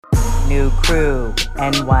new crew,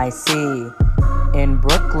 NYC, in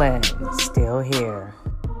Brooklyn, still here.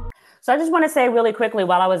 So I just want to say really quickly,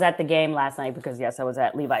 while I was at the game last night, because yes, I was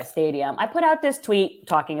at Levi Stadium, I put out this tweet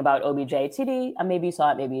talking about OBJ. TD, maybe you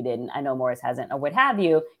saw it, maybe you didn't. I know Morris hasn't, or what have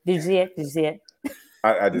you. Did you see it? Did you see it?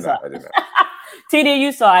 I did not. TD,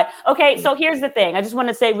 you saw it. Okay, so here's the thing. I just want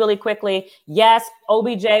to say really quickly, yes,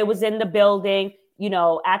 OBJ was in the building,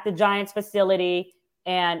 at the Giants facility.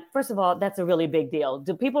 And first of all, that's a really big deal.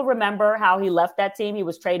 Do people remember how he left that team? He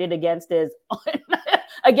was traded against his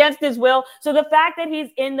will. So the fact that he's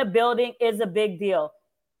in the building is a big deal.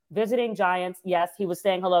 Visiting Giants, yes, he was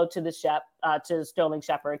saying hello to to Sterling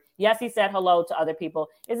Shepard. Yes, he said hello to other people.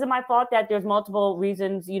 Is it my fault that there's multiple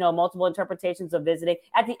reasons, multiple interpretations of visiting?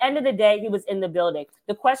 At the end of the day, he was in the building.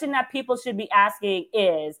 The question that people should be asking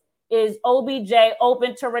is OBJ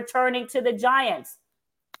open to returning to the Giants?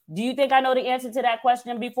 Do you think I know the answer to that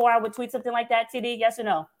question before I would tweet something like that, TD? Yes or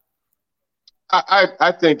no?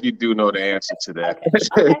 I think you do know the answer to that.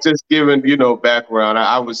 Okay. Just given, background,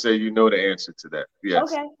 I would say you know the answer to that.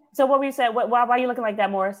 Yes. Okay. So what were you saying? Why are you looking like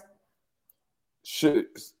that, Morris?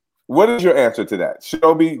 What is your answer to that? Should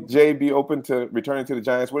OBJ be open to returning to the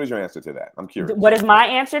Giants? What is your answer to that? I'm curious. What is my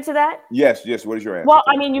answer to that? Yes. What is your answer? Well,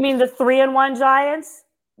 you mean the 3-1 Giants?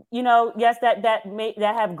 Yes,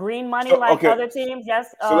 that have green money other teams.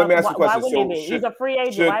 Yes. So let me ask you a question. Why wouldn't he be? He's a free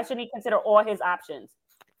agent. Why shouldn't he consider all his options?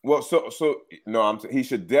 Well, he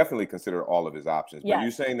should definitely consider all of his options. Yes. But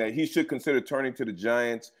you're saying that he should consider returning to the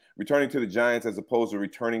Giants as opposed to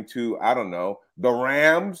returning to, I don't know, the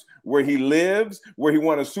Rams, where he lives, where he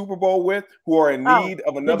won a Super Bowl with, who are in need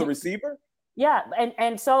of another receiver? Yeah,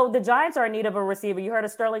 and so the Giants are in need of a receiver. You heard of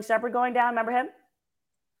Sterling Shepard going down, remember him?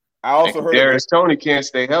 I also heard Darius Toney can't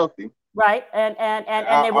stay healthy. Right, and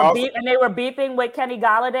they were beefing with Kenny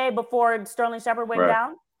Golladay before Sterling Shepard went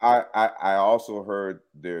down. I also heard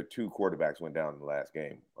their 2 quarterbacks went down in the last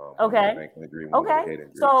game. Okay.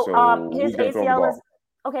 So his ACL is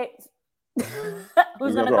okay.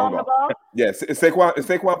 Who's going to throw him the ball? Yes, is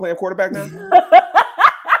Saquon playing quarterback now?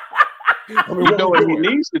 You know what he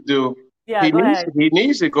needs to do? Yeah, he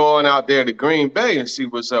needs to go on out there to Green Bay and see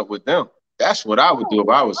what's up with them. That's what I would do if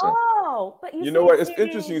I was him. Oh, but you know what? It's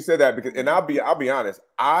interesting you said that because, and I'll be honest.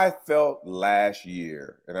 I felt last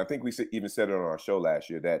year, and I think we even said it on our show last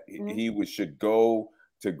year that he should go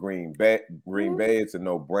to Green Bay. Green Bay, it's a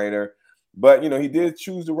no-brainer. But he did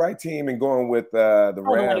choose the right team and going with the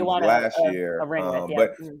Rams last year.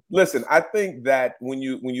 But listen, I think that when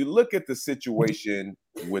you look at the situation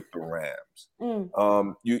with the Rams,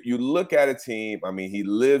 you look at a team. I mean, he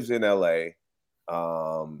lives in LA.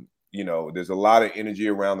 There's a lot of energy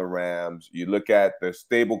around the Rams. You look at the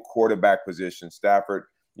stable quarterback position, Stafford,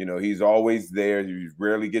 he's always there. He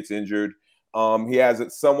rarely gets injured. He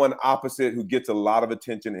has someone opposite who gets a lot of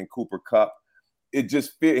attention in Cooper Kupp. It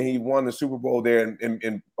just fit. He won the Super Bowl there,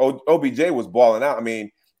 and OBJ was balling out. I mean,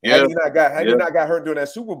 had he not got hurt during that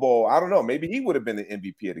Super Bowl, I don't know. Maybe he would have been the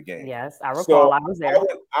MVP of the game. Yes, I recall. I was there.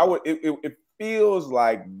 It feels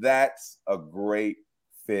like that's a great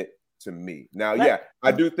fit to me. Now,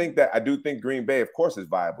 I do think Green Bay, of course, is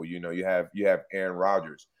viable. You have Aaron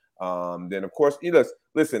Rodgers. Then, of course,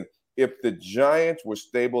 listen. If the Giants were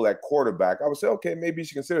stable at quarterback, I would say, okay, maybe you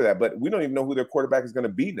should consider that. But we don't even know who their quarterback is going to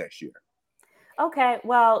be next year. Okay,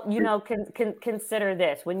 well, consider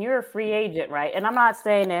this. When you're a free agent, right? And I'm not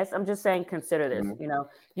saying this. I'm just saying consider this.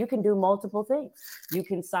 You can do multiple things. You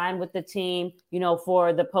can sign with the team,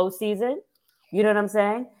 for the postseason. You know what I'm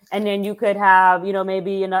saying? And then you could have,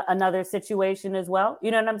 maybe another situation as well.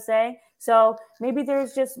 You know what I'm saying? So maybe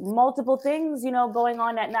there's just multiple things, going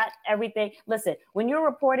on that not everything. Listen, when you're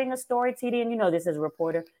reporting a story, TD, and this as a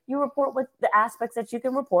reporter, you report with the aspects that you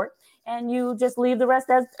can report and you just leave the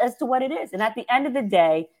rest as to what it is. And at the end of the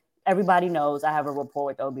day, everybody knows I have a rapport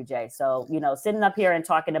with OBJ. So, sitting up here and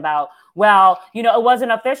talking about, well, it was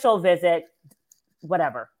an official visit.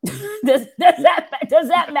 Whatever. Does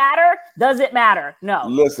that matter? Does it matter? No.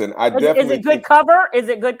 Listen, is it good cover? Is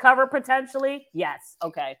it good cover potentially? Yes.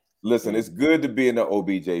 Okay. Listen, it's good to be in the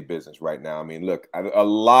OBJ business right now. I mean, look, a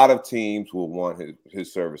lot of teams will want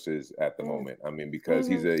his services at the moment. I mean, because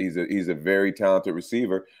he's a very talented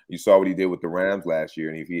receiver. You saw what he did with the Rams last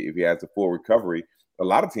year, and if he has a full recovery, a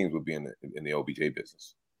lot of teams will be in the OBJ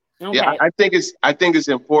business. Okay. Yeah, I think it's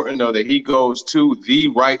important though that he goes to the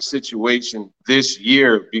right situation this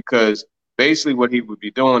year, because basically what he would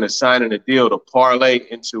be doing is signing a deal to parlay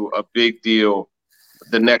into a big deal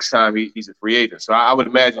the next time he's a free agent. So I would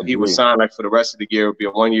imagine he would sign for the rest of the year. It would be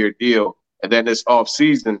a 1-year deal, and then this off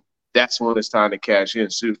season, that's when it's time to cash in.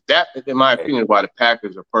 So that, in my opinion, is why the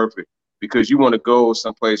Packers are perfect, because you want to go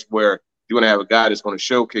someplace where You want to have a guy that's going to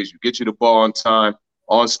showcase you, get you the ball on time,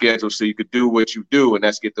 on schedule, so you could do what you do, and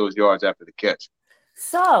that's get those yards after the catch.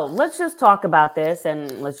 So let's just talk about this,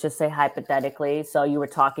 and let's just say hypothetically. So you were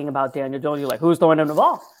talking about Daniel Jones. You're like, who's throwing him the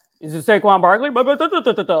ball? Is it Saquon Barkley?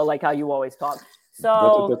 Like how you always talk. So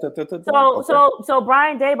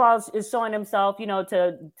Brian Daboll is showing himself,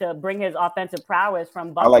 to bring his offensive prowess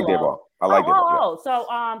from Buffalo. I like Daboll.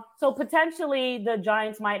 So potentially the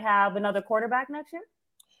Giants might have another quarterback next year.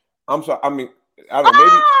 I'm sorry. I mean, I don't know.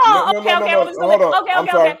 Maybe. No. Hold on. I'm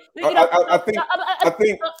sorry.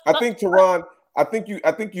 I think Teron. I think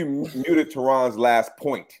you muted Teron's last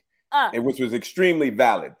point, which was extremely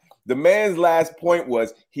valid. The man's last point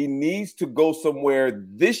was he needs to go somewhere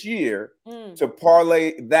this year to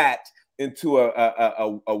parlay that into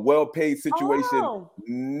a well-paid situation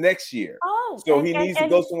next year. So he needs to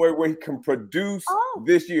go somewhere where he can produce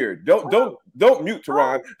this year. Don't mute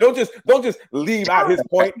Teron. Don't just leave out his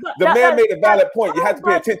point. The man made a valid point. You have to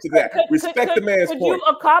pay attention to that. Respect the man's point. Could you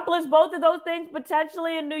accomplish both of those things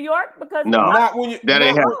potentially in New York? Because not when you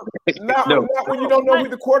not when you don't know who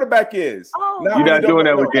the quarterback is. You're not doing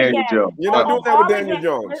that with Daniel Jones. You're not doing that with Daniel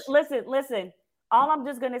Jones. Listen. All I'm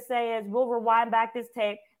just gonna say is we'll rewind back this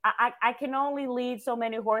tape. I can only lead so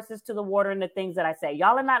many horses to the water in the things that I say.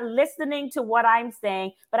 Y'all are not listening to what I'm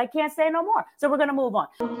saying, but I can't say no more. So we're going to move on.